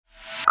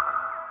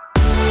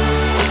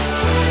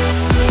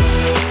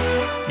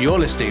You're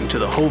listening to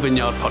the Whole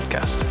Vineyard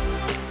podcast.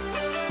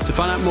 To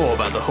find out more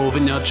about the Whole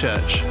Vineyard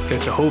Church, go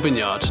to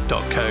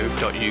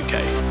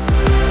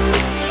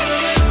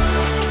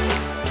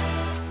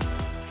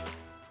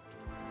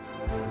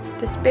wholevineyard.co.uk.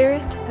 The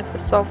Spirit of the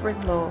Sovereign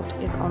Lord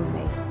is on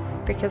me,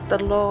 because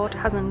the Lord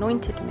has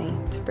anointed me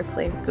to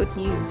proclaim good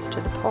news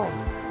to the poor.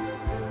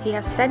 He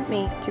has sent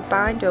me to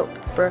bind up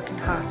the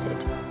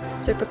brokenhearted,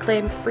 to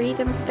proclaim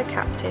freedom for the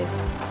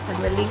captives and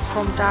release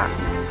from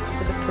darkness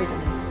for the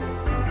prisoners,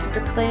 to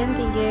proclaim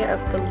the year of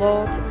the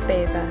Lord's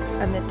favour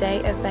and the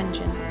day of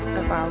vengeance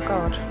of our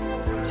God,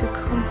 to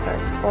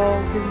comfort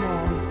all who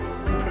mourn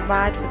and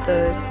provide for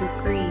those who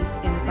grieve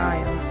in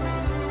Zion,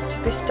 to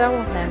bestow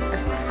on them a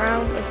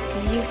crown of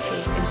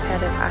beauty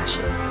instead of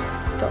ashes,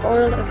 the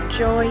oil of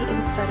joy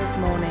instead of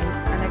mourning,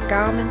 and a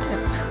garment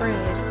of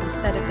praise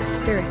instead of a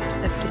spirit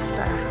of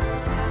despair.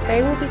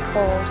 They will be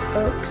called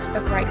oaks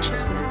of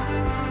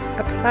righteousness,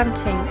 a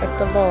planting of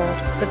the Lord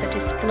for the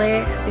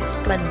display of his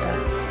splendour.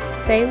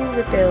 They will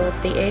rebuild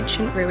the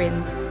ancient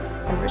ruins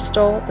and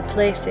restore the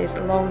places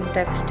long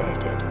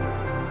devastated.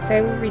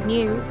 They will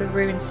renew the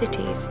ruined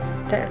cities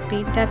that have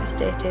been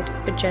devastated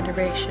for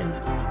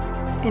generations.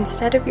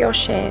 Instead of your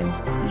shame,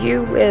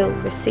 you will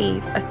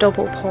receive a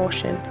double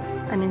portion,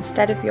 and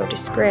instead of your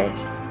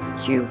disgrace,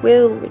 you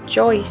will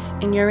rejoice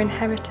in your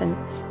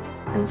inheritance.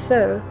 And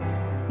so,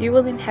 you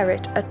will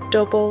inherit a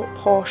double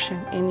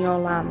portion in your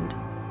land.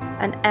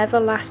 An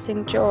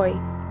everlasting joy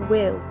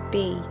will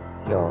be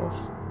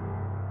yours.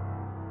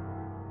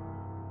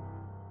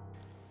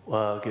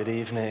 Well, good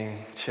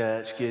evening,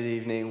 church. Good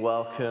evening.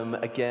 Welcome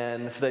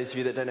again. For those of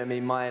you that don't know me,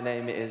 my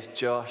name is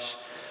Josh.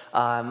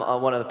 I'm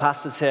one of the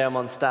pastors here. I'm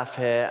on staff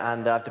here,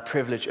 and I have the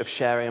privilege of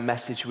sharing a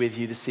message with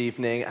you this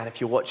evening. And if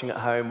you're watching at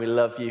home, we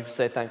love you.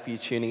 So thankful you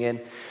tuning in.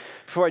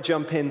 Before I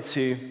jump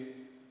into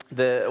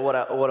what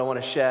I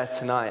want to share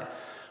tonight,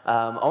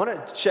 I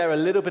want to share a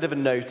little bit of a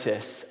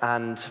notice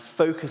and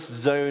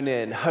hone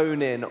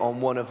in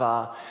on one of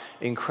our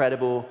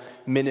incredible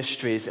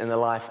ministries in the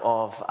life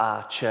of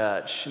our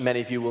church.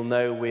 Many of you will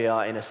know we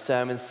are in a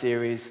sermon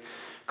series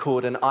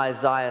called an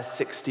Isaiah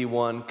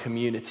 61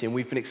 community, and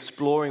we've been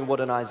exploring what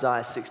an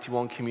Isaiah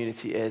 61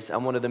 community is,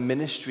 and one of the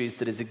ministries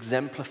that is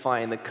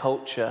exemplifying the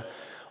culture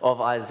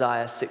of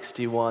Isaiah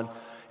 61,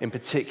 in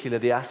particular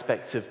the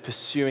aspect of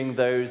pursuing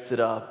those that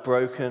are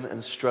broken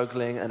and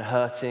struggling and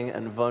hurting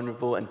and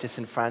vulnerable and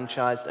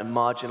disenfranchised and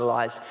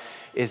marginalized,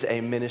 is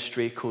a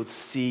ministry called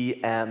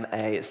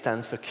CMA. It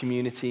stands for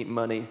Community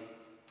Money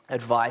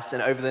Advice.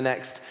 And over the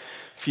next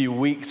few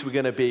weeks, we're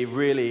going to be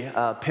really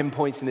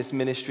pinpointing this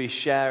ministry,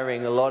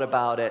 sharing a lot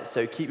about it.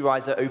 So keep your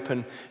eyes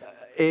open,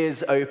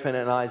 ears open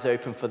and eyes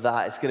open for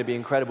that. It's going to be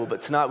incredible.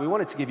 But tonight, we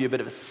wanted to give you a bit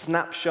of a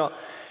snapshot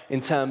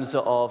in terms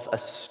of a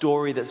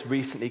story that's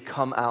recently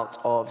come out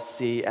of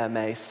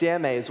CMA.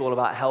 CMA is all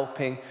about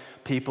helping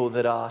people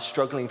that are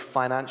struggling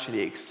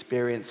financially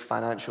experience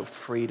financial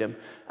freedom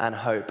and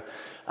hope.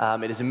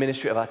 It is a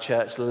ministry of our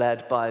church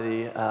led by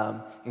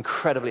the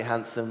incredibly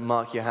handsome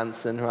Mark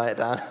Johansson, right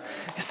down,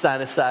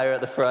 standing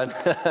at the front.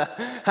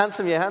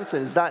 Handsome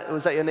Johansson,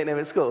 was that your nickname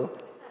at school?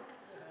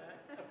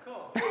 Of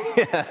course.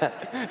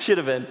 Yeah, should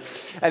have been.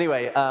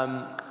 Anyway,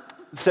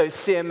 so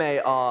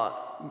CMA are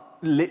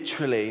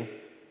literally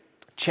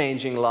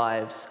changing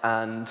lives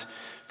and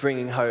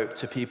bringing hope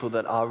to people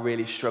that are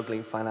really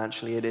struggling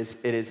financially. It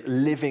is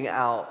living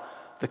out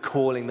the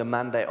calling, the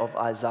mandate of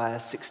Isaiah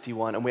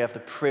 61. And we have the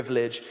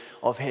privilege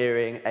of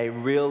hearing a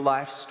real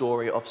life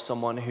story of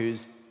someone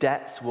whose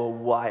debts were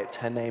wiped.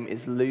 Her name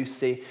is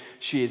Lucy.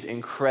 She is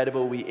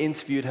incredible. We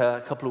interviewed her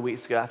a couple of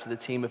weeks ago after the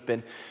team have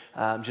been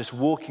just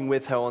walking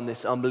with her on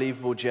this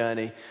unbelievable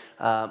journey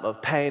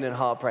of pain and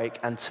heartbreak.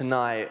 And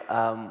tonight,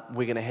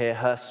 we're going to hear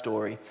her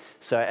story.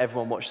 So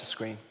everyone watch the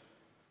screen.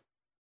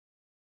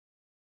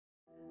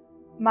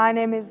 My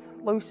name is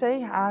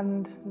Lucy,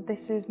 and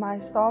this is my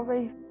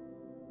story.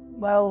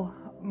 Well,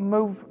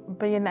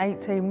 being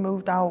 18,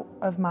 moved out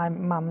of my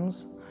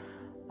mum's,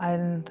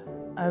 and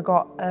I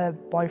got a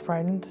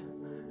boyfriend,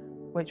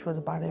 which was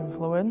a bad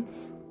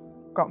influence.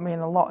 Got me in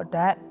a lot of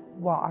debt,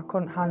 what I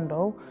couldn't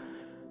handle.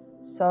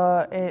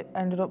 So it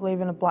ended up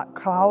leaving a black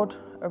cloud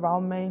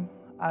around me,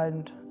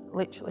 and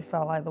literally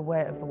felt like the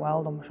weight of the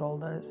world on my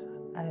shoulders.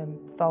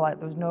 Felt like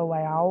there was no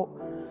way out.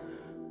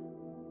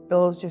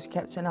 Bills just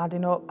kept on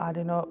adding up,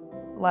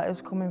 letters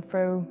coming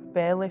through,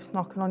 bailiffs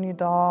knocking on your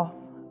door.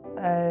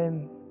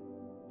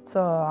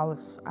 So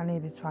I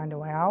needed to find a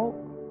way out,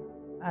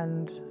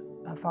 and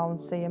I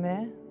found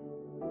CMA.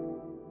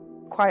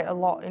 Quite a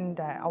lot in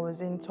debt. I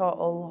was in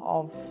total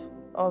of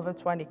over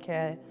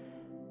 20k,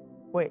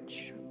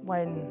 which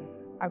when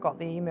I got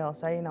the email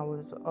saying I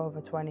was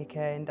over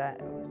 20k in debt,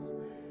 it was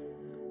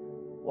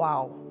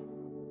wow.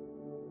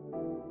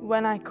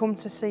 When I come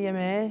to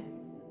CMA,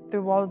 they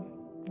were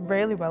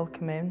really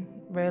welcoming,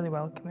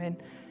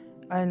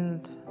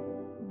 and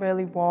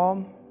really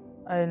warm,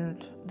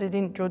 and they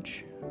didn't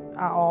judge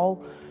at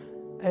all,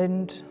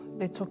 and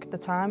they took the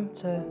time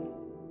to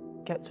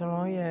get to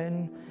know you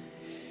and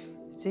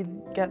to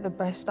get the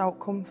best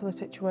outcome for the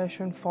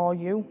situation for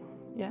you,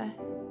 yeah.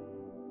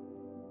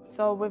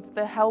 So with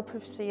the help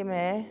of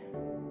CMA,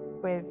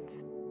 with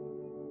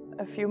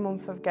a few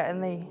months of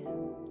getting the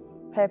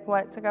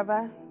paperwork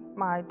together,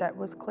 my debt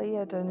was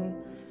cleared and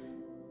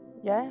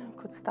I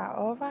could start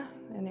over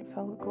and it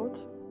felt good,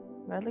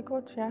 really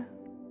good, yeah.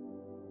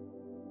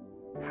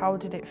 How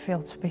did it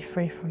feel to be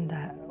free from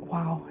debt?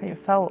 Wow, it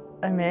felt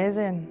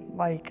amazing,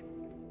 like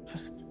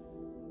just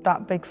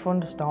that big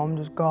thunderstorm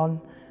just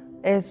gone.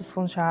 Here's the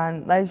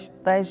sunshine,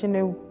 there's your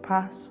new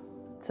pass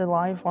to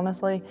life,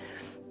 honestly.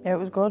 Yeah, it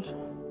was good.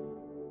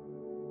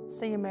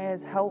 CMA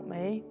has helped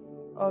me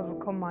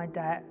overcome my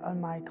debt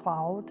and my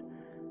cloud.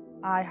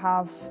 I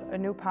have a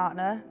new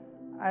partner,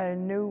 a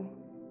new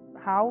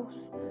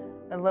house,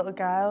 a little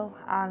girl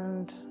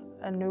and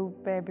a new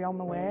baby on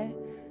the way,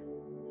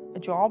 a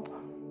job.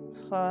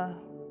 So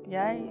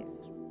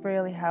it's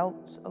really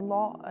helped a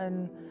lot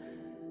and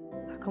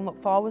I can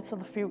look forward to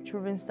the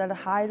future instead of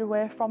hide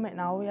away from it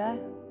now,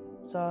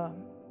 So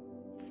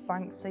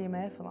thanks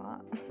CMA for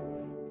that.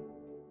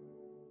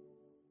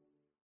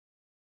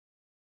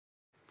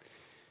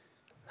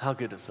 How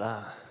good is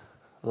that?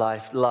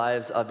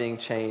 Lives are being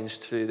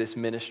changed through this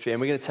ministry, and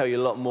we're going to tell you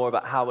a lot more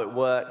about how it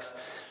works,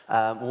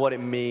 what it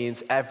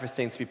means,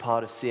 everything to be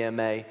part of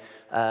CMA.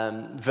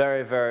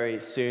 Very,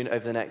 very soon,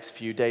 over the next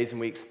few days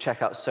and weeks,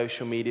 check out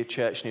social media,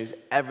 church news,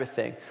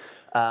 everything.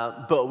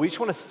 But we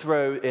just want to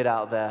throw it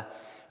out there.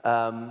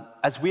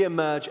 As we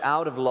emerge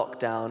out of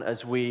lockdown,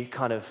 as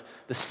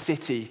the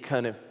city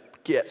kind of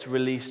gets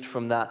released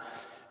from that,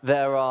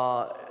 there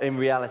are, in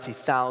reality,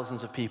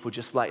 thousands of people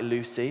just like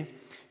Lucy,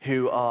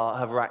 who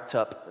have racked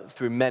up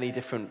through many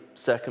different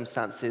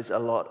circumstances a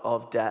lot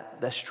of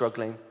debt. They're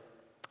struggling.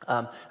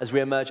 As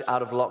we emerge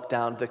out of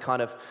lockdown,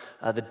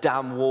 the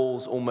dam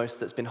walls almost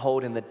that's been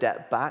holding the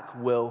debt back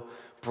will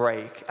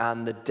break,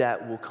 and the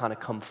debt will kind of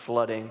come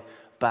flooding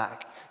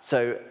back.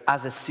 So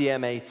as a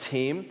CMA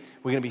team,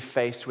 we're going to be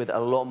faced with a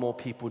lot more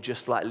people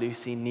just like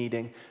Lucy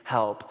needing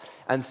help.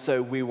 And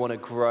so we want to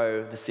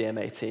grow the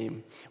CMA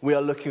team. We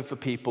are looking for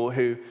people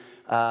who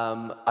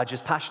are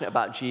just passionate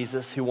about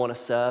Jesus, who want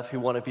to serve, who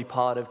want to be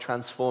part of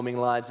transforming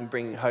lives and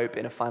bringing hope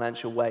in a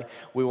financial way.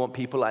 We want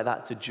people like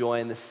that to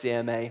join the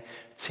CMA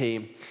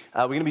team.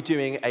 We're going to be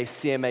doing a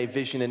CMA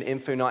vision and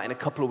info night in a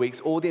couple of weeks.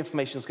 All the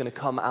information is going to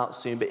come out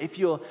soon. But if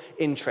you're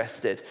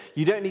interested,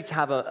 you don't need to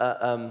have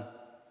a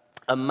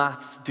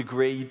maths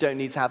degree. You don't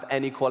need to have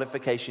any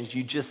qualifications.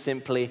 You just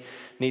simply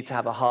need to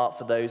have a heart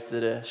for those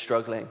that are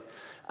struggling.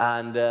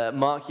 And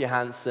Mark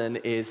Johansson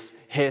is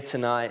here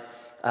tonight.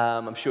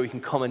 I'm sure you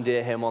can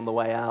commandeer him on the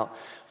way out.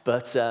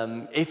 But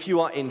if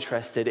you are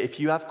interested, if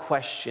you have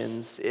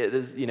questions,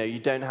 you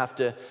don't have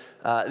to,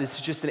 this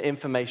is just an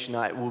information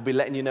night. We'll be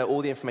letting you know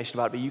all the information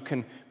about it, but you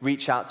can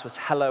reach out to us,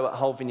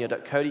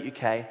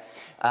 hello@wholevineyard.co.uk,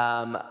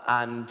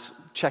 and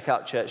check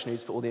out Church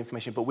News for all the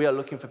information. But we are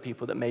looking for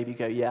people that maybe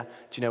go, do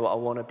you know what, I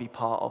want to be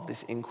part of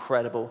this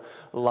incredible,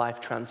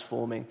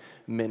 life-transforming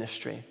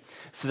ministry.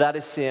 So that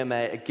is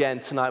CMA.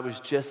 Again, tonight was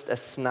just a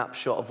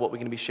snapshot of what we're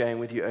going to be sharing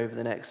with you over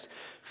the next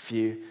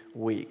few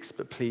weeks.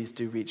 But please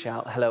do reach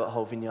out,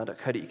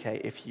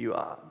 hello@wholevineyard.co.uk, if you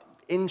are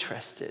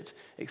interested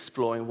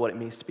exploring what it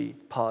means to be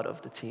part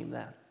of the team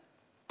there.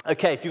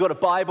 Okay, if you've got a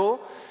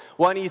Bible,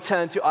 why don't you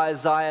turn to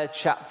Isaiah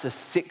chapter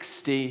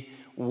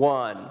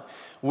 61.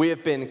 We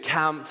have been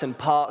camped and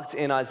parked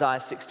in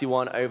Isaiah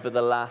 61 over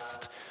the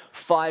last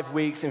 5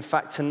 weeks. In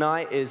fact,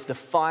 tonight is the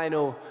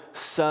final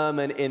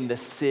sermon in the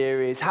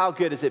series. How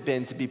good has it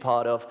been to be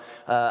part of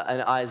an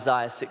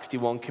Isaiah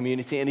 61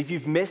 community? And if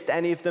you've missed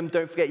any of them,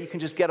 don't forget you can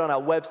just get on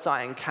our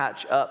website and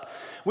catch up.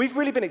 We've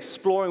really been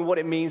exploring what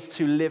it means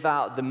to live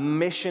out the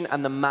mission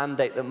and the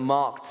mandate that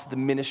marked the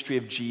ministry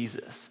of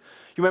Jesus.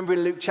 You remember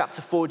in Luke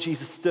chapter 4,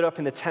 Jesus stood up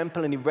in the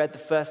temple and he read the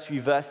first few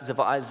verses of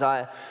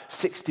Isaiah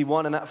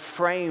 61, and that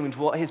framed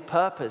what his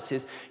purpose,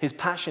 his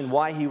passion,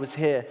 why he was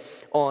here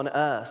on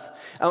earth.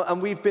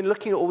 And we've been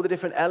looking at all the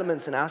different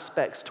elements and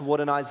aspects to what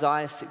an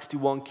Isaiah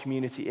 61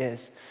 community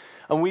is.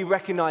 And we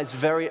recognize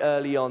very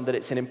early on that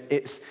it's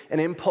an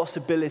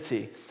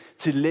impossibility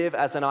to live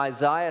as an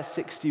Isaiah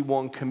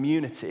 61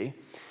 community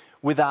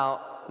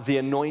without the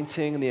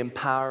anointing and the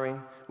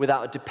empowering,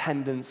 without a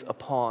dependence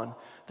upon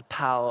the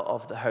power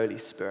of the Holy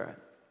Spirit.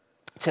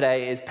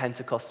 Today is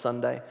Pentecost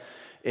Sunday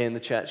in the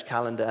church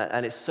calendar,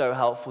 and it's so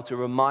helpful to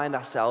remind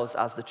ourselves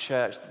as the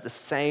church that the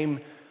same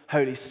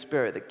Holy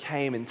Spirit that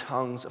came in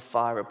tongues of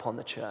fire upon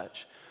the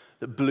church,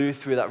 that blew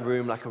through that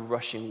room like a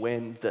rushing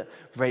wind, that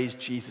raised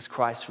Jesus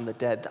Christ from the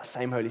dead, that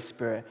same Holy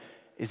Spirit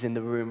is in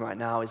the room right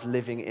now, is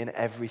living in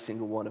every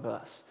single one of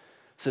us.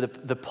 So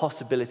the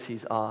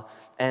possibilities are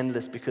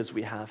endless because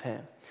we have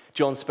him.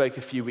 John spoke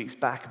a few weeks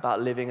back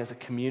about living as a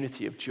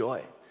community of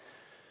joy.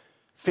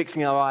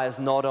 Fixing our eyes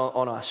not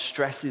on our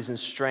stresses and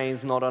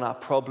strains, not on our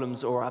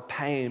problems or our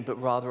pain,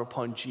 but rather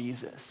upon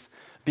Jesus.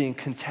 Being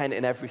content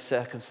in every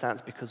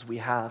circumstance because we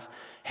have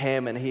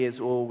him and he is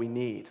all we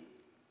need.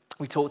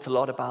 We talked a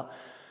lot about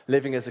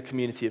living as a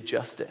community of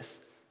justice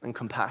and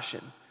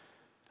compassion.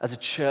 as a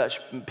church,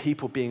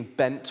 people being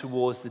bent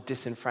towards the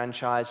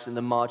disenfranchised and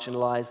the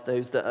marginalized,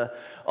 those that are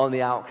on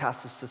the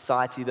outcasts of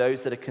society,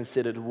 those that are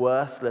considered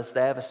worthless.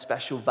 They have a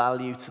special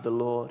value to the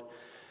Lord.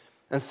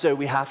 And so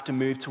we have to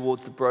move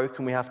towards the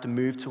broken. We have to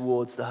move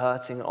towards the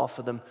hurting and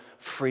offer them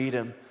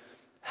freedom,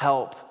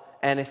 help,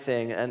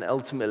 anything, and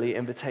ultimately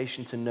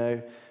invitation to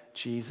know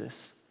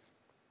Jesus.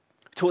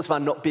 He talks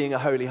about not being a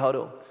holy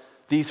huddle.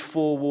 These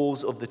four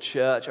walls of the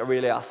church are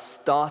really our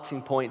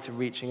starting point to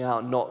reaching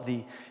out, not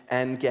the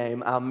end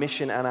game. Our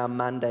mission and our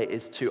mandate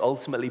is to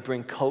ultimately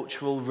bring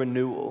cultural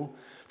renewal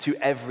to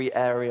every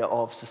area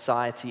of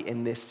society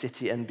in this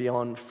city and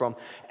beyond, from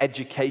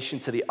education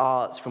to the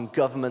arts, from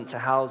government to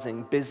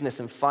housing, business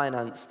and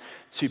finance,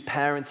 to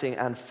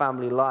parenting and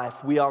family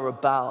life. We are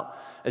about,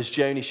 as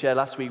Joni shared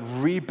last week,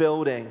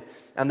 rebuilding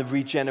and the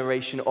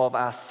regeneration of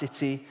our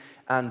city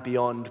and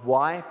beyond.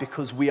 Why?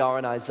 Because we are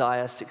an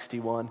Isaiah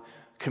 61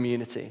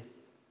 community.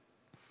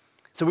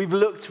 So we've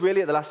looked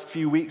really at the last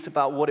few weeks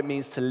about what it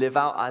means to live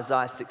out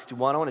Isaiah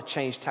 61. I want to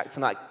change tack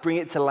tonight, bring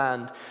it to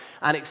land,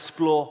 and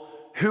explore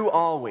who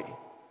are we?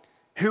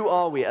 Who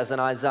are we as an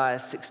Isaiah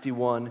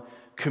 61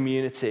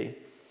 community?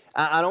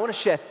 And I want to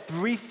share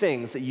three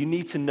things that you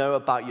need to know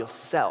about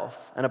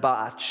yourself and about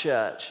our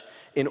church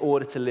in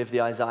order to live the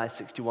Isaiah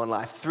 61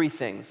 life. Three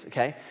things,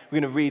 okay?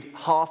 We're going to read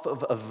half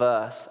of a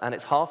verse, and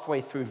it's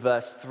halfway through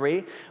verse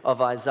 3 of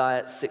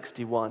Isaiah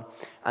 61.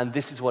 And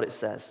this is what it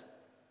says.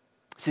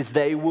 It says,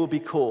 "They will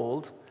be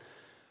called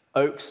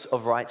oaks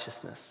of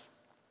righteousness,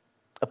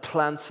 a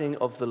planting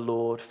of the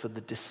Lord for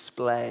the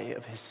display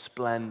of his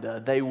splendor."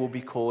 They will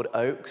be called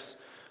oaks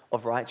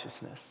of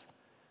righteousness,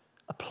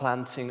 a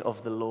planting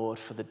of the Lord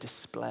for the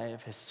display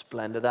of his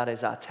splendor. That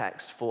is our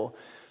text for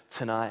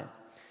tonight.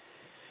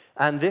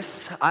 And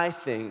this, I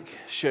think,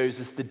 shows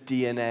us the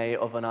DNA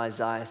of an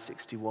Isaiah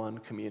 61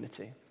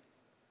 community.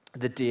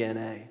 The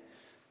DNA.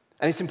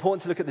 And it's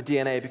important to look at the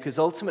DNA because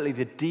ultimately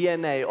the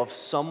DNA of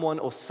someone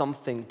or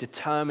something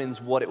determines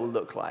what it will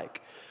look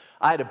like.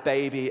 I had a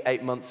baby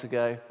 8 months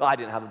ago. Well, I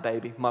didn't have a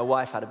baby. My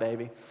wife had a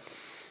baby.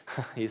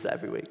 I use that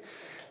every week.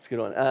 It's a good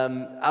one.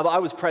 I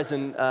was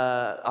present.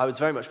 I was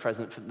very much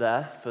present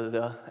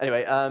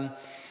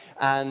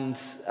and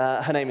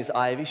her name is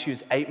Ivy. She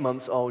was 8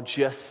 months old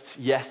just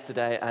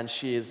yesterday, and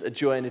she is a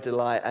joy and a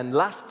delight. And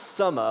last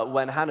summer,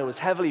 when Hannah was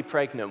heavily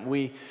pregnant,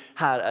 we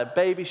had a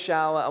baby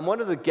shower. And one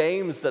of the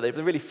games the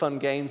really fun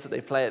games that they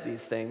play at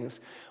these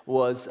things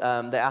was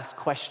they asked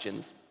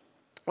questions.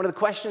 One of the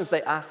questions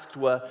they asked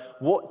were,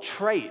 what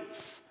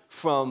traits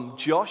from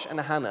Josh and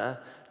Hannah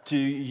do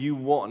you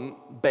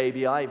want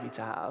baby Ivy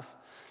to have?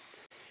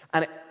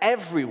 And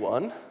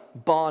everyone,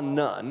 bar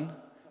none,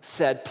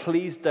 said,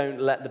 please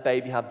don't let the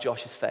baby have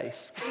Josh's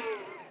face.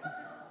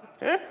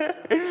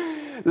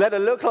 Let her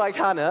look like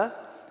Hannah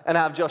and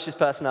have Josh's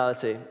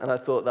personality. And I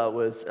thought that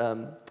was,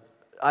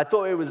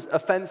 it was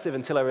offensive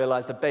until I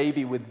realized a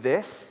baby with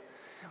this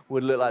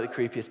would look like the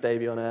creepiest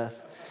baby on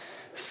earth.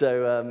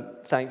 So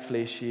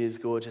thankfully she is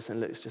gorgeous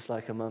and looks just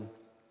like her mum.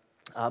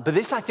 But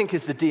this, I think,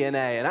 is the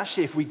DNA. And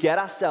actually, if we get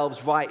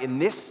ourselves right in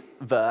this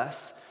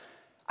verse,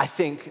 I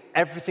think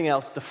everything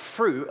else, the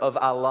fruit of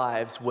our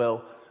lives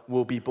will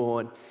be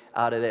born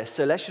out of this.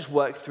 So let's just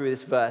work through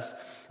this verse.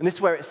 And this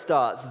is where it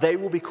starts. They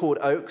will be called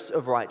oaks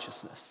of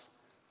righteousness.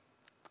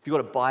 If you've got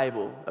a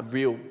Bible, a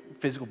real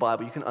physical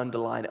Bible, you can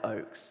underline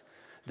oaks.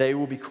 They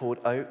will be called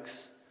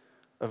oaks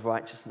of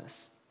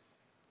righteousness.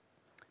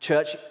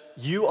 Church,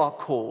 you are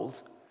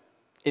called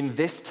in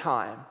this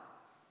time,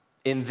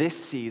 in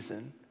this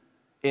season,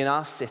 in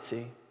our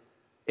city,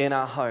 in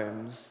our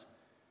homes,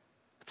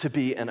 to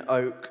be an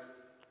oak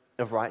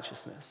of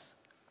righteousness.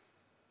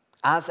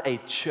 As a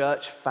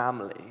church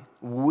family,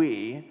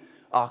 we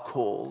are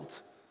called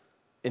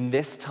in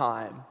this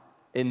time,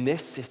 in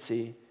this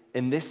city,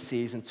 in this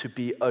season, to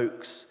be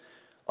oaks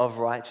of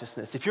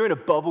righteousness. If you're in a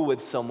bubble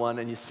with someone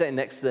and you're sitting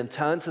next to them,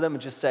 turn to them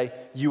and just say,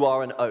 you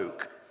are an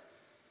oak.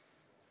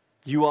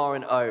 You are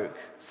an oak.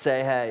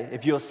 Say, hey.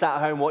 If you're sat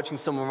at home watching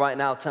someone right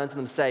now, turn to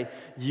them and say,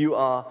 you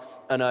are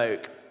an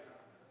oak.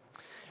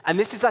 And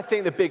this is, I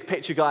think, the big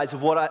picture, guys,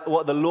 of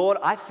what the Lord,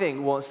 I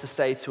think, wants to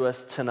say to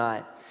us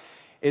tonight,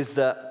 is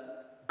that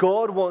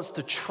God wants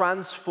to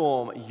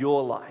transform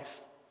your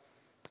life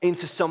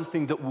into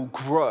something that will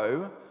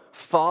grow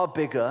far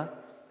bigger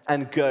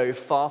and go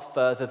far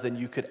further than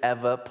you could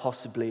ever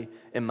possibly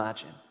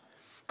imagine.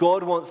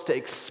 God wants to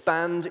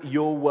expand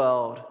your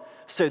world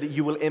so that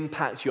you will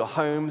impact your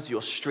homes,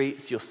 your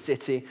streets, your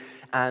city,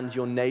 and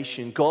your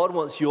nation. God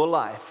wants your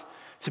life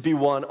to be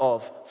one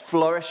of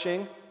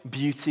flourishing,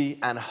 beauty,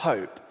 and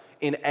hope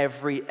in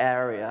every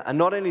area. And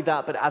not only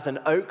that, but as an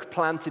oak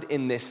planted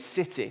in this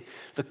city,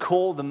 the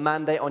call, the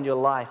mandate on your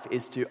life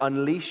is to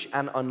unleash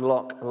and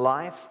unlock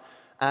life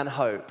and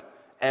hope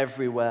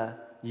everywhere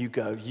you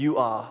go. You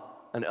are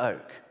an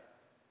oak.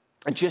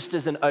 And just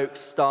as an oak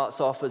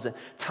starts off as a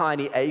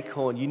tiny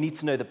acorn, you need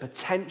to know the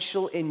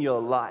potential in your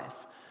life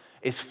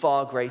is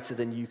far greater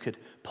than you could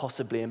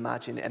possibly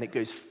imagine, and it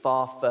goes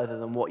far further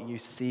than what you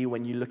see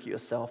when you look at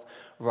yourself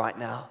right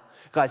now.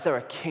 Guys, there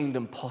are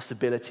kingdom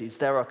possibilities.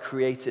 There are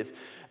creative,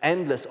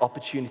 endless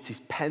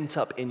opportunities pent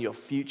up in your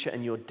future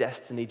and your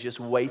destiny, just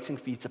waiting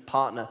for you to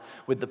partner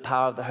with the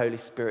power of the Holy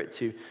Spirit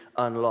to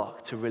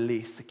unlock, to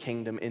release the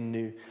kingdom in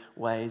new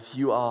ways.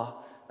 You are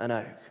an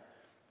oak.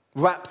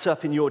 Wrapped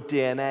up in your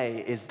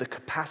DNA is the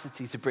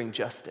capacity to bring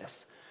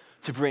justice,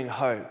 to bring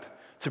hope,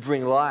 to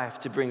bring life,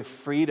 to bring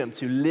freedom,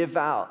 to live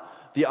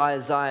out the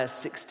Isaiah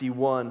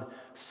 61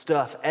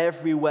 stuff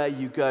everywhere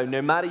you go.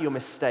 No matter your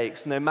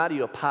mistakes, no matter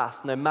your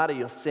past, no matter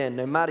your sin,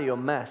 no matter your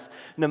mess,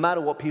 no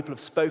matter what people have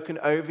spoken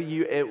over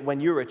you when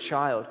you were a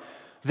child,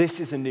 this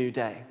is a new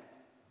day.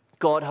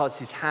 God has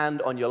his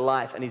hand on your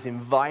life, and he's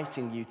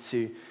inviting you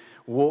to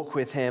walk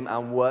with him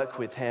and work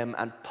with him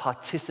and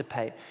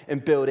participate in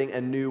building a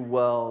new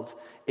world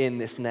in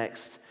this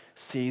next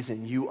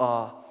season. You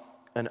are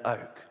an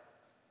oak.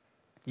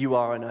 You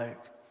are an oak.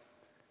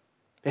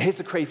 But here's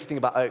the crazy thing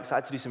about oaks. I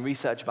had to do some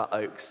research about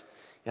oaks.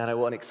 Yeah, I know,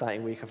 what an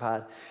exciting week I've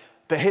had.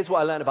 But here's what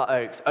I learned about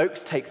oaks.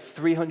 Oaks take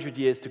 300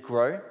 years to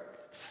grow,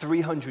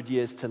 300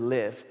 years to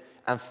live,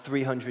 and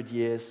 300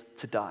 years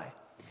to die.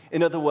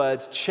 In other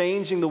words,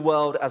 changing the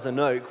world as an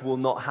oak will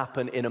not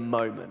happen in a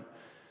moment.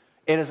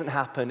 It doesn't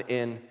happen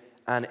in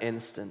an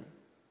instant.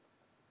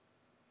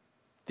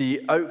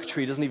 The oak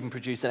tree doesn't even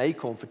produce an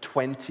acorn for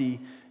 20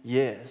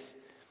 years.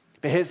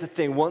 But here's the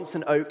thing, once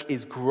an oak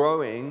is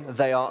growing,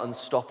 they are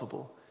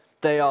unstoppable.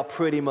 They are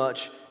pretty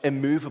much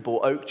immovable.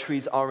 Oak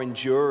trees are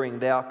enduring.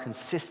 They are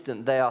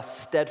consistent. They are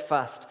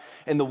steadfast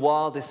in the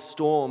wildest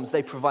storms.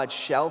 They provide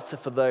shelter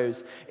for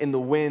those in the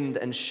wind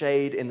and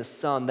shade in the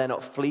sun. They're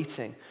not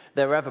fleeting.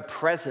 They're ever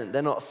present.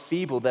 They're not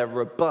feeble. They're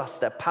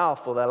robust. They're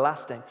powerful. They're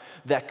lasting.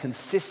 They're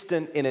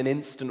consistent in an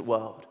instant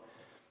world.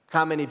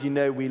 How many of you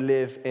know we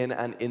live in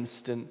an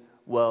instant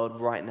world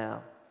right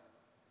now?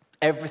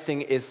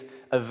 Everything is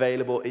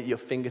available at your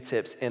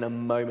fingertips in a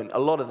moment. A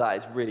lot of that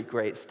is really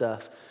great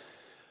stuff.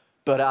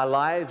 But our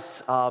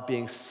lives are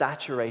being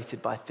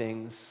saturated by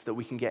things that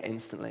we can get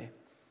instantly.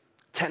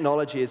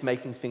 Technology is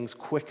making things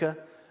quicker,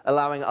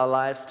 allowing our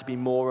lives to be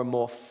more and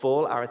more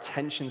full. Our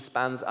attention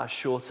spans are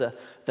shorter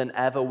than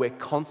ever. We're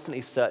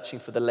constantly searching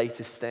for the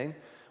latest thing.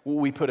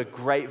 We put a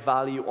great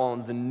value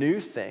on the new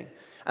thing,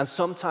 and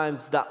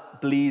sometimes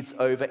that bleeds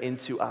over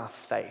into our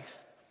faith.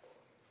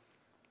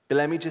 But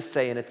let me just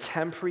say, in a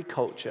temporary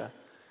culture,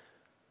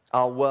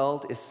 our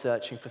world is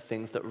searching for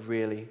things that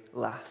really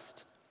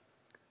last.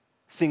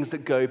 Things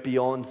that go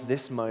beyond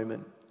this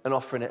moment and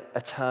offer an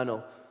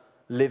eternal,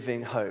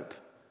 living hope,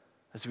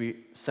 as we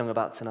sung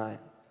about tonight.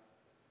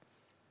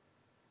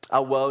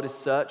 Our world is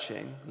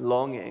searching,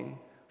 longing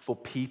for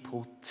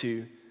people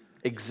to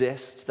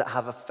exist that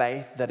have a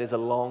faith that is a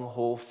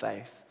long-haul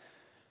faith,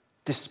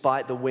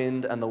 despite the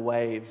wind and the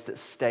waves, that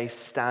stay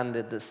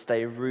standard, that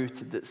stay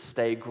rooted, that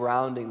stay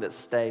grounding, that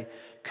stay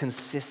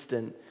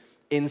consistent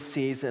in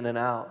season and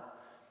out,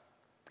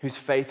 whose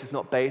faith is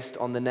not based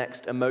on the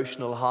next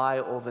emotional high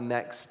or the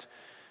next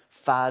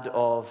fad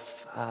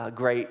of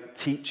great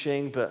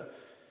teaching, but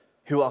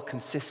who are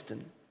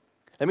consistent.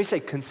 Let me say,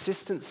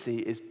 consistency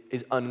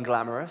is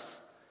unglamorous,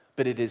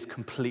 but it is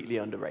completely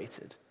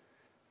underrated.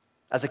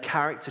 As a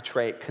character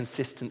trait,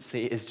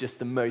 consistency is just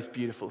the most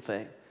beautiful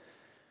thing.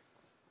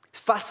 It's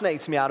fascinating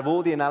to me, out of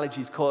all the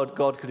analogies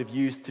God could have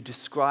used to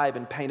describe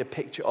and paint a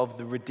picture of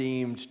the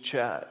redeemed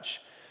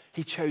church,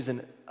 he chose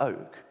an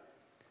oak.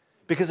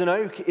 Because an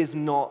oak is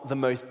not the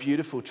most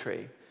beautiful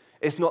tree.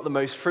 It's not the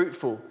most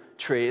fruitful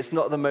tree. It's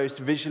not the most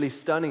visually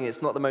stunning.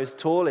 It's not the most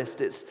tallest.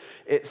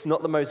 It's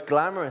not the most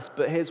glamorous.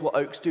 But here's what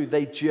oaks do.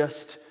 They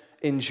just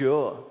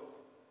endure.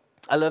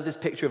 I love this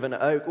picture of an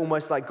oak,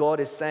 almost like God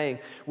is saying,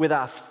 with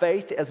our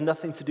faith, it has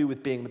nothing to do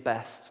with being the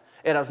best.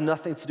 It has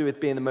nothing to do with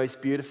being the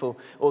most beautiful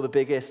or the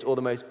biggest or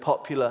the most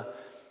popular.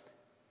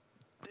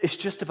 It's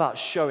just about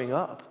showing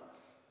up.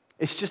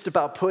 It's just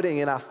about putting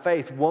in our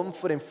faith one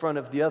foot in front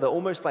of the other,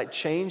 almost like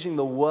changing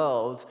the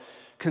world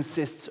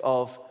consists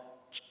of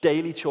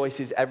daily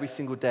choices every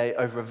single day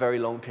over a very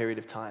long period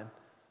of time.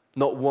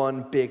 Not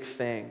one big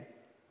thing.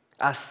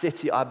 Our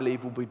city, I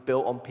believe, will be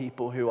built on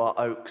people who are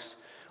oaks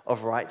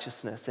of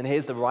righteousness. And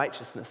here's the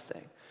righteousness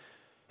thing.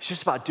 It's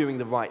just about doing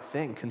the right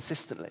thing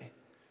consistently.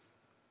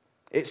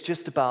 It's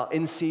just about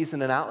in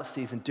season and out of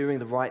season doing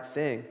the right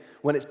thing.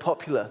 When it's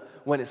popular,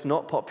 when it's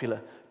not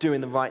popular,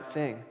 doing the right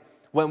thing.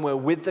 When we're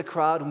with the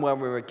crowd and when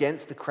we're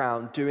against the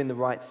crowd, doing the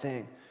right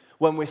thing.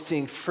 When we're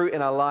seeing fruit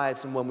in our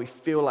lives and when we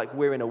feel like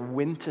we're in a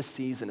winter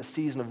season, a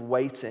season of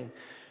waiting,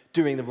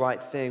 doing the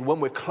right thing. When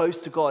we're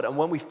close to God and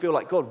when we feel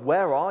like, God,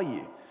 where are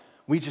you?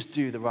 We just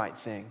do the right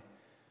thing.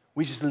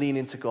 We just lean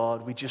into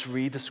God. We just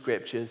read the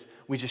scriptures.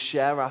 We just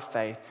share our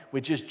faith.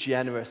 We're just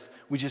generous.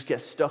 We just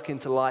get stuck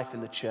into life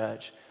in the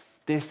church.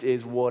 This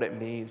is what it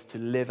means to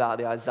live out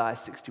the Isaiah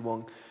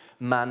 61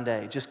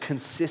 mandate. Just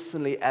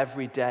consistently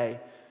every day.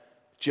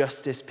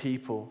 Justice,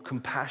 people,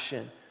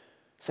 compassion,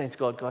 saying to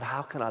God, God,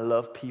 how can I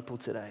love people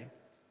today?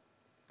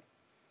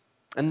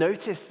 And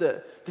notice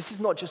that this is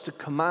not just a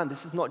command,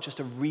 this is not just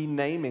a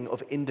renaming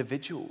of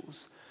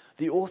individuals,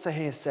 The author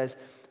here says,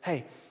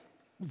 hey,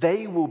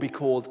 they will be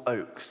called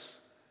oaks.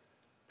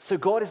 So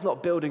God is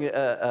not building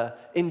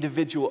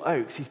individual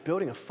oaks. He's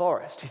building a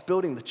forest. He's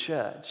building the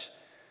church.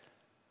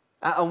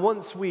 And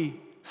once we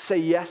say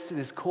yes to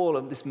this call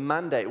and this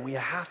mandate, we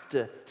have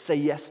to say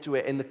yes to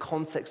it in the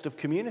context of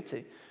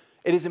community.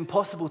 It is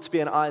impossible to be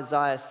an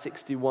Isaiah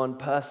 61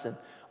 person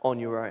on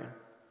your own.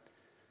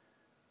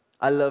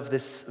 I love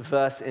this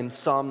verse in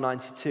Psalm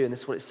 92, and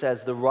this is what it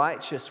says: the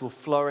righteous will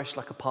flourish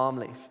like a palm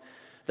leaf.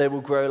 They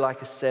will grow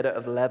like a cedar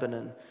of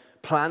Lebanon.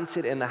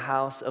 Planted in the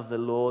house of the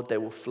Lord, they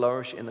will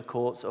flourish in the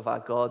courts of our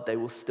God. They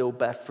will still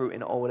bear fruit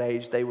in old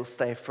age. They will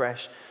stay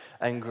fresh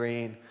and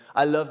green.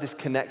 I love this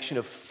connection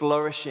of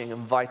flourishing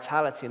and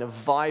vitality and a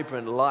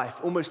vibrant life,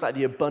 almost like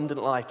the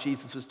abundant life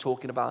Jesus was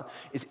talking about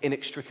is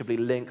inextricably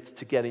linked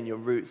to getting your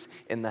roots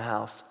in the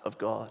house of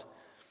God.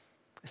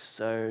 It's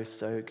so,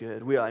 so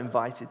good. We are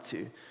invited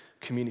to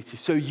community.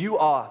 So you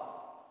are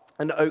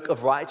an oak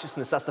of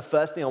righteousness. That's the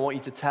first thing I want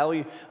you to tell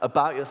you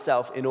about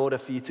yourself in order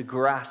for you to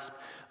grasp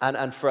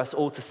and for us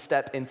all to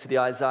step into the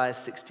Isaiah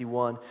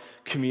 61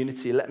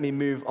 community. Let me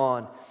move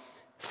on.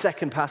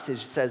 Second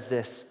passage says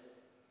this.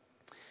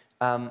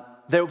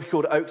 They will be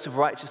called oaks of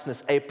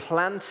righteousness, a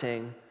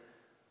planting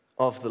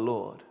of the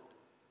Lord.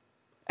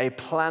 A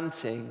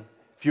planting.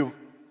 If you're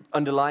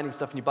underlining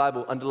stuff in your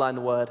Bible, underline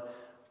the word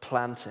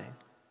planting.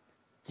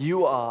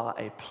 You are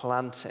a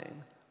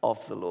planting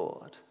of the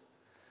Lord.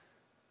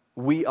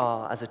 We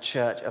are, as a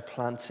church, a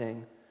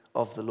planting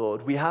of the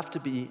Lord. We have to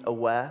be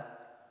aware,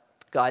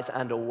 guys,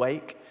 and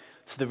awake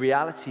to the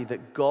reality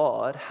that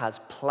God has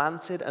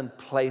planted and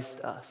placed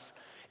us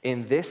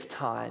in this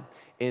time,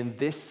 in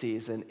this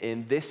season,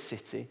 in this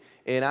city,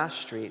 in our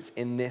streets,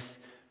 in this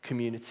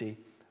community,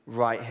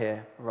 right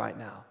here, right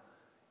now.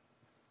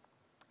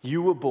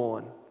 You were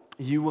born,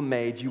 you were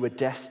made, you were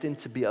destined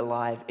to be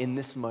alive in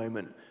this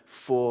moment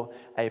for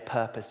a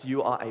purpose.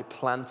 You are a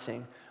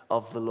planting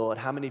of the Lord.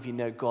 How many of you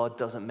know God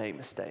doesn't make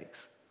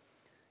mistakes?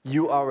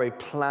 You are a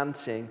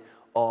planting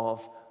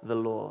of the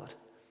Lord.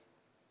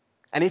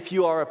 And if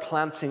you are a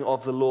planting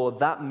of the Lord,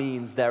 that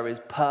means there is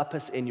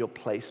purpose in your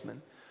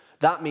placement.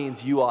 That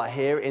means you are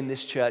here in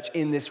this church,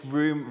 in this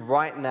room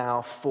right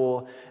now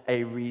for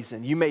a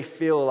reason. You may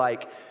feel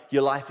like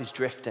your life is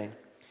drifting.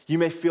 You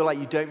may feel like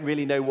you don't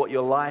really know what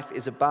your life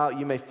is about.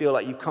 You may feel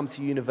like you've come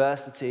to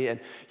university and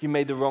you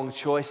made the wrong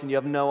choice and you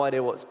have no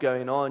idea what's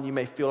going on. You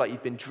may feel like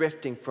you've been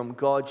drifting from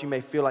God. You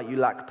may feel like you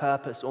lack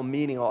purpose or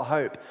meaning or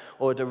hope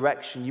or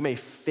direction. You may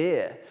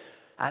fear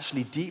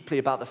actually deeply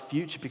about the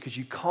future because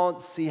you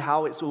can't see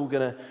how it's all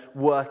going to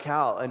work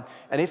out.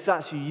 And if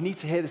that's you, you need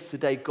to hear this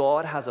today.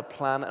 God has a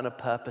plan and a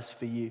purpose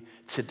for you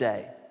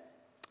today.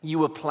 You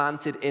were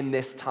planted in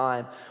this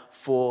time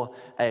for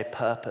a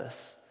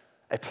purpose,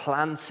 a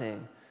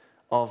planting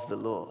of the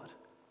Lord.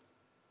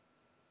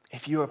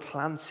 If you're a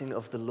planting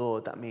of the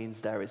Lord, that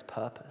means there is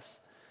purpose.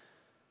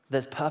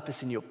 There's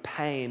purpose in your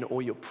pain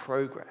or your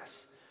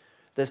progress.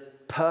 There's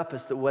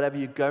purpose that whatever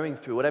you're going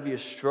through, whatever you're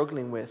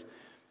struggling with,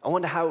 I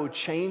wonder how it will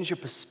change your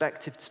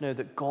perspective to know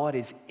that God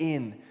is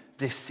in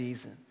this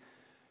season.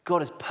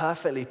 God has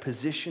perfectly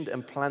positioned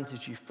and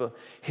planted you for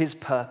his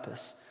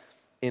purpose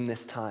in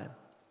this time.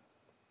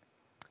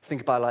 Think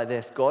about it like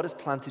this. God has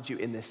planted you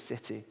in this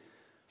city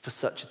for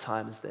such a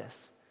time as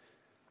this.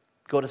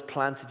 God has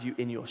planted you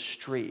in your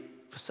street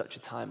for such a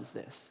time as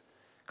this.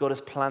 God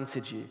has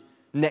planted you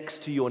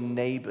next to your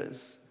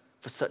neighbors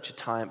for such a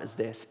time as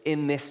this.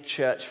 In this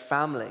church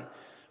family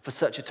for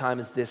such a time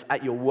as this.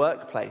 At your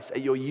workplace,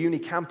 at your uni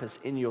campus,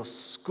 in your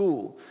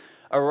school,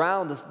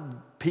 around the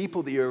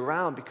people that you're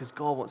around, because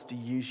God wants to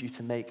use you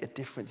to make a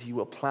difference. You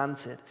were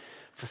planted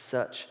for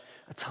such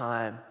a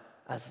time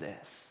as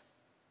this.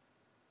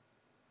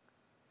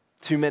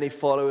 Too many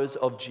followers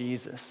of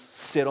Jesus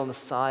sit on the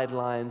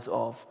sidelines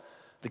of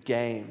the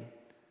game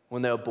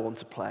when they were born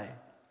to play.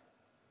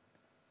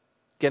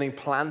 Getting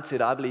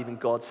planted, I believe, in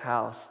God's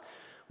house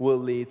will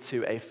lead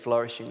to a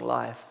flourishing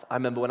life. I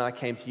remember when I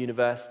came to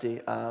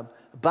university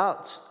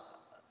about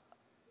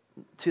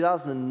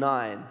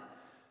 2009,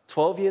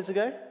 12 years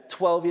ago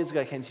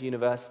I came to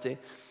university,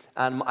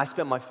 and I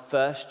spent my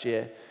first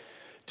year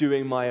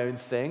doing my own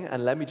thing,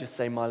 and let me just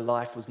say my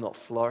life was not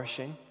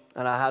flourishing.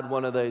 And I had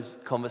one of those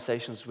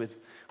conversations with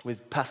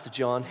Pastor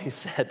John, who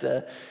said,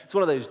 it's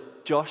one of those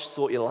Josh,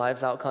 sort your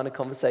lives out kind of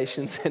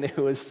conversations, and it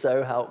was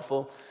so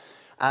helpful.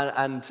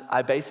 And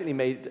I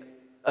basically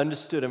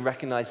understood and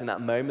recognized in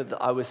that moment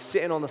that I was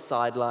sitting on the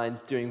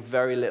sidelines doing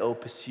very little,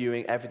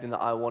 pursuing everything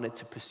that I wanted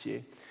to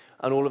pursue.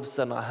 And all of a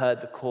sudden I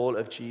heard the call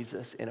of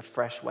Jesus in a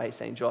fresh way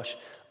saying, Josh,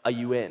 are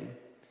you in?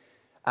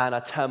 And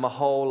I turned my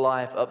whole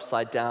life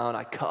upside down.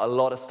 I cut a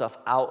lot of stuff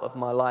out of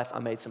my life. I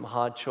made some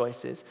hard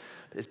choices.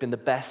 But it's been the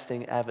best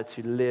thing ever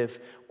to live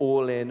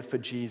all in for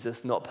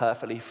Jesus, not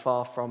perfectly,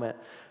 far from it.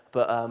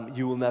 But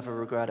you will never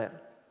regret it,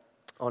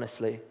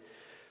 honestly.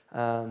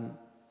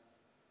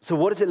 So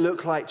what does it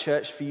look like,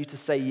 church, for you to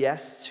say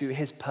yes to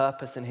his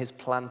purpose and his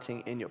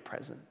planting in your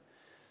present?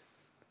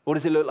 What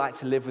does it look like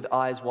to live with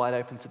eyes wide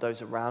open to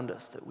those around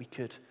us that we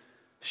could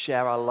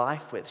share our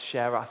life with,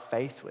 share our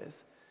faith with?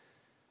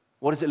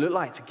 What does it look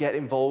like to get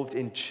involved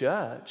in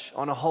church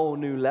on a whole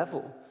new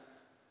level?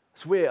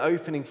 So we're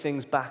opening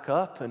things back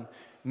up, and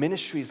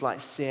ministries like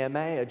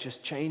CMA are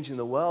just changing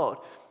the world.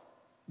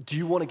 Do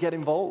you want to get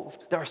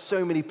involved? There are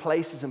so many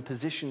places and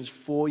positions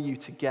for you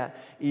to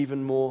get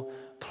even more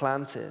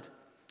planted.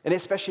 And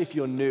especially if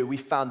you're new, we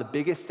found the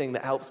biggest thing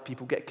that helps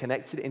people get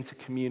connected into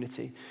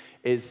community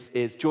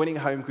is joining a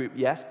home group,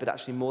 yes, but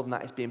actually more than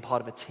that, it's being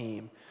part of a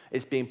team.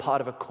 It's being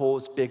part of a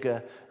cause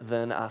bigger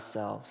than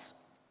ourselves.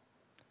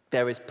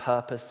 There is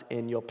purpose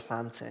in your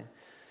planting.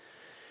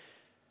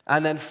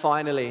 And then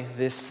finally,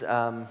 this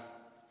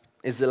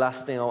is the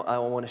last thing I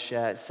want to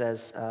share. It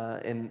says,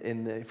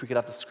 if we could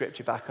have the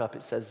scripture back up,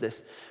 it says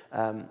this,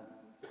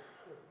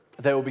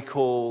 they will be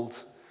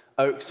called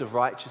oaks of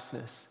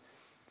righteousness,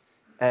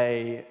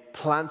 a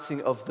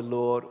planting of the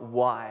Lord.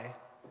 Why?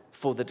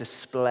 For the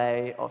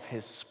display of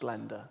his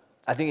splendor.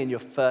 I think in your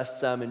first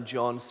sermon,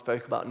 John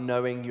spoke about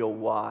knowing your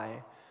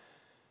why.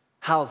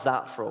 How's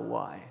that for a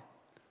why?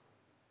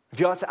 If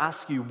you were to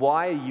ask you,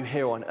 why are you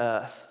here on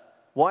earth?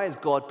 Why has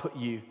God put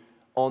you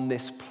on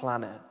this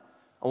planet?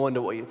 I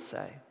wonder what you'd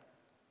say.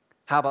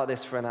 How about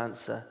this for an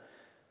answer?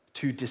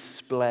 To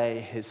display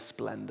his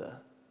splendor.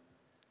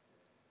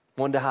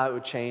 Wonder how it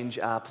would change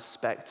our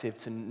perspective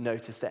to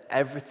notice that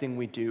everything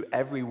we do,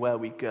 everywhere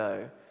we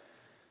go,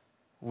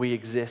 we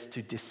exist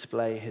to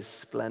display his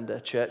splendor.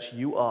 Church,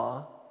 you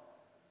are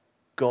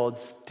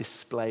God's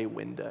display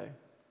window.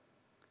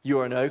 You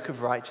are an oak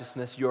of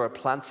righteousness, you are a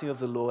planting of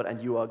the Lord,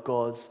 and you are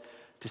God's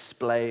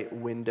display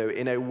window.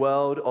 In a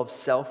world of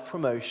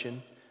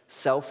self-promotion,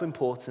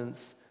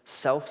 self-importance,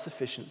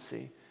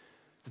 self-sufficiency,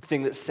 the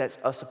thing that sets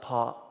us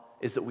apart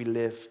is that we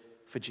live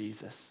for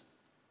Jesus.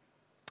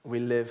 We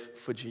live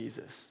for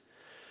Jesus.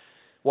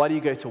 Why do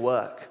you go to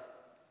work?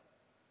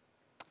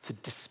 To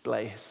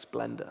display his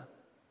splendor.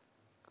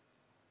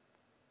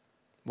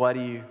 Why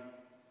do you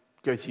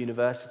go to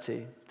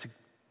university? To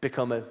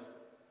become a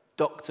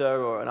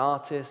doctor or an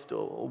artist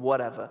or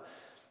whatever?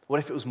 What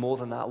if it was more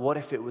than that? What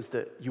if it was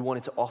that you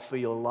wanted to offer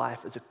your life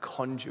as a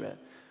conduit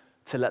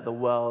to let the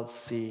world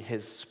see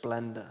his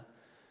splendor?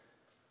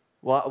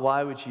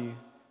 Why would you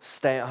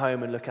stay at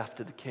home and look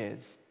after the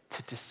kids?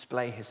 To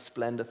display his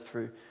splendor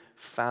through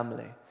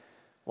family.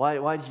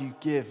 Why do you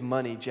give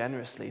money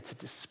generously? To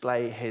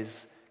display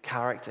his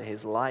character,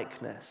 his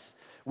likeness.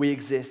 We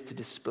exist to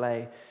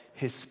display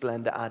his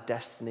splendor. Our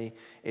destiny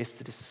is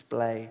to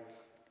display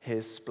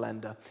his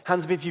splendor.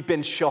 Hands up if you've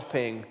been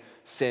shopping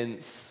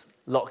since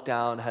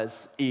lockdown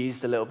has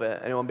eased a little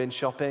bit. Anyone been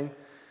shopping?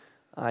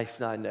 I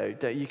know.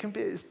 You can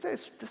be.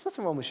 There's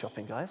nothing wrong with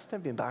shopping, guys.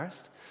 Don't be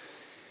embarrassed.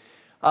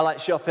 I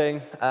like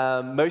shopping.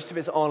 Most of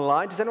it's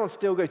online. Does anyone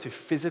still go to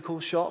physical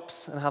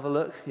shops and have a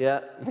look? Yeah.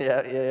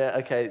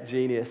 Okay,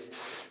 genius.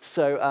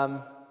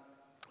 So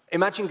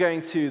imagine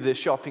going to the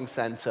shopping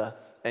center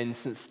in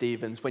St.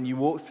 Stephen's. When you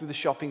walk through the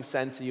shopping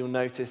center, you'll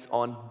notice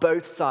on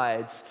both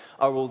sides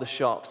are all the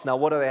shops. Now,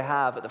 what do they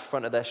have at the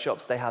front of their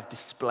shops? They have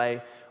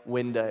display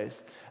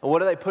windows. And what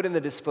do they put in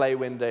the display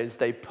windows?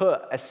 They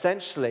put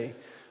essentially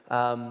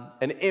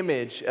an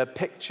image, a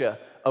picture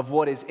of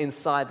what is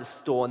inside the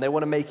store, and they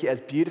want to make it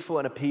as beautiful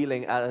and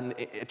appealing and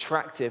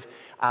attractive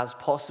as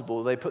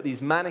possible. They put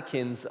these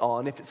mannequins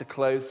on, if it's a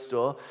clothes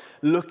store,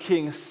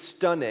 looking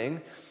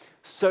stunning,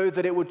 so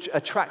that it would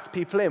attract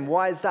people in.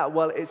 Why is that?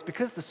 Well, it's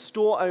because the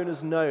store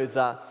owners know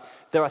that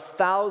there are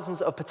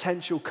thousands of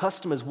potential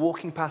customers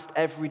walking past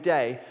every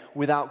day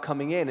without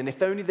coming in, and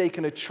if only they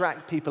can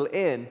attract people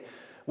in,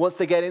 once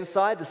they get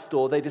inside the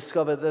store, they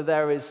discover that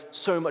there is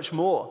so much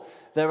more.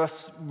 There are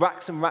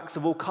racks and racks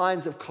of all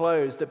kinds of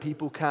clothes that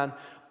people can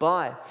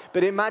buy.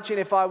 But imagine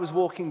if I was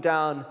walking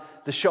down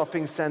the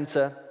shopping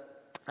center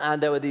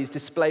and there were these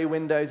display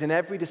windows. In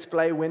every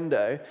display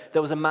window,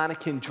 there was a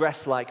mannequin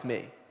dressed like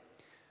me,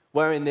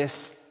 wearing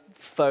this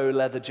faux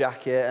leather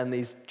jacket and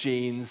these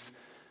jeans.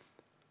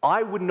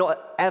 I would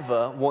not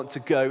ever want to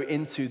go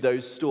into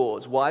those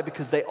stores. Why?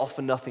 Because they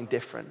offer nothing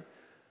different.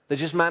 They're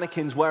just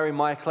mannequins wearing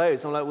my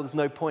clothes. I'm like, well, there's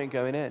no point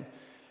going in.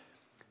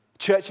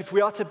 Church, if we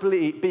are to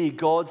be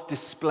God's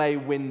display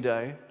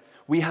window,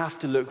 we have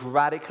to look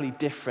radically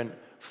different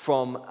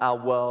from our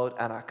world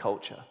and our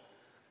culture.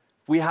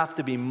 We have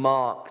to be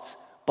marked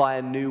by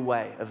a new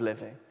way of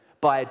living,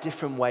 by a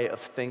different way of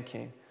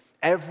thinking.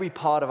 Every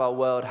part of our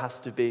world has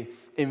to be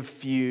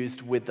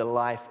infused with the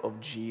life of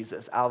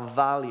Jesus. Our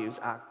values,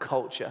 our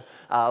culture,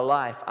 our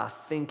life, our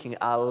thinking,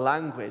 our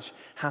language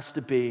has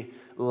to be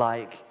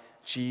like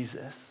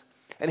Jesus.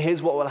 And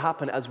here's what will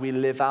happen as we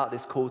live out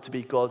this call to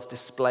be God's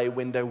display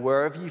window.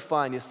 Wherever you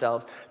find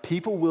yourselves,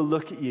 people will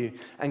look at you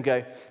and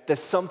go, there's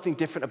something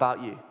different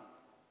about you.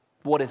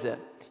 What is it?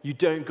 You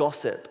don't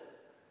gossip.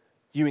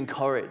 You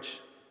encourage.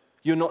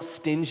 You're not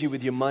stingy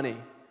with your money.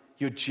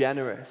 You're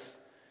generous.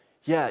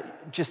 Yeah,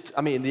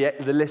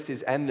 the list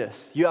is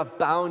endless. You have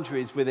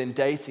boundaries within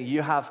dating.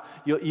 You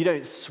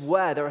don't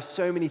swear. There are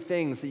so many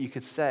things that you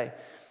could say.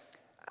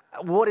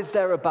 What is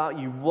there about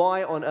you?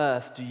 Why on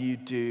earth do you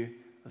do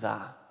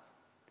that?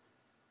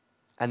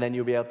 And then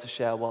you'll be able to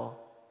share, well,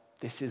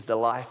 this is the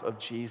life of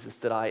Jesus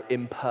that I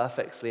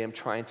imperfectly am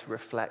trying to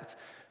reflect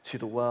to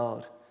the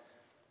world.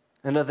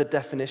 Another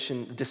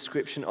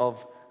description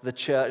of the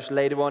church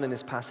later on in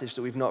this passage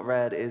that we've not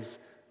read is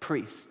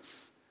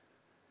priests.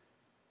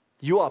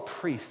 You are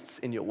priests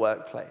in your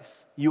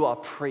workplace. You are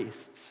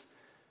priests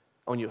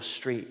on your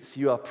streets.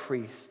 You are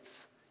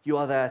priests. You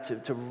are there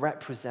to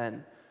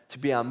represent, to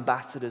be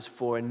ambassadors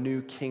for a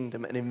new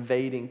kingdom, an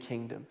invading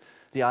kingdom,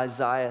 the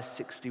Isaiah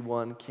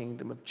 61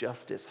 kingdom of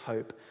justice,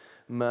 hope,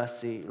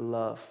 mercy,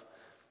 love,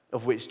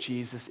 of which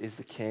Jesus is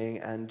the king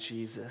and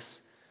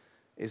Jesus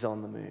is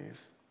on the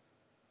move.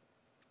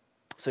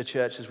 So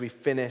church, as we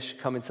finish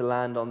coming to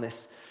land on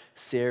this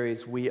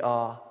series, we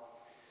are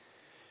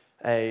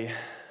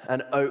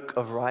an oak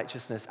of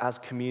righteousness. As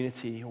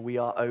community, we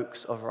are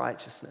oaks of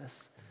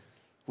righteousness.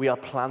 We are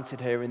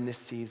planted here in this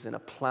season, a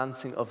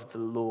planting of the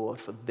Lord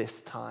for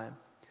this time.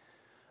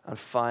 And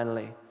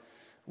finally,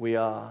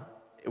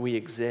 we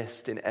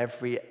exist in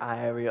every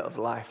area of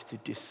life to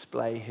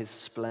display his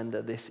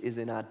splendor. This is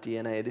in our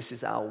DNA. This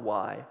is our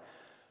why,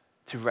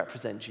 to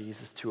represent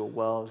Jesus to a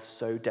world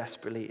so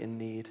desperately in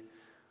need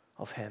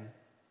of him.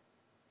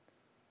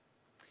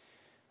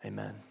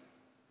 Amen.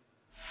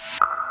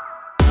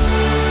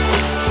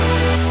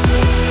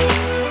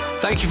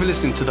 Thank you for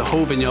listening to the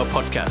Whole Vineyard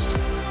podcast.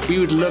 We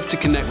would love to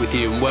connect with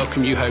you and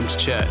welcome you home to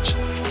church.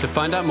 To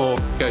find out more,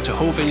 go to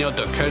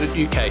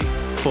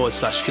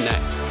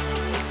wholevineyard.co.uk/connect.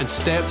 And to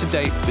stay up to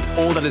date with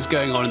all that is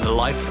going on in the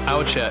life of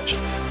our church,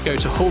 go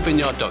to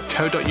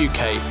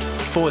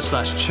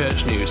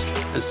wholevineyard.co.uk/church news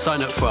and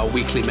sign up for our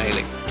weekly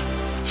mailing.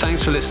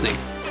 Thanks for listening.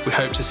 We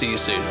hope to see you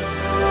soon.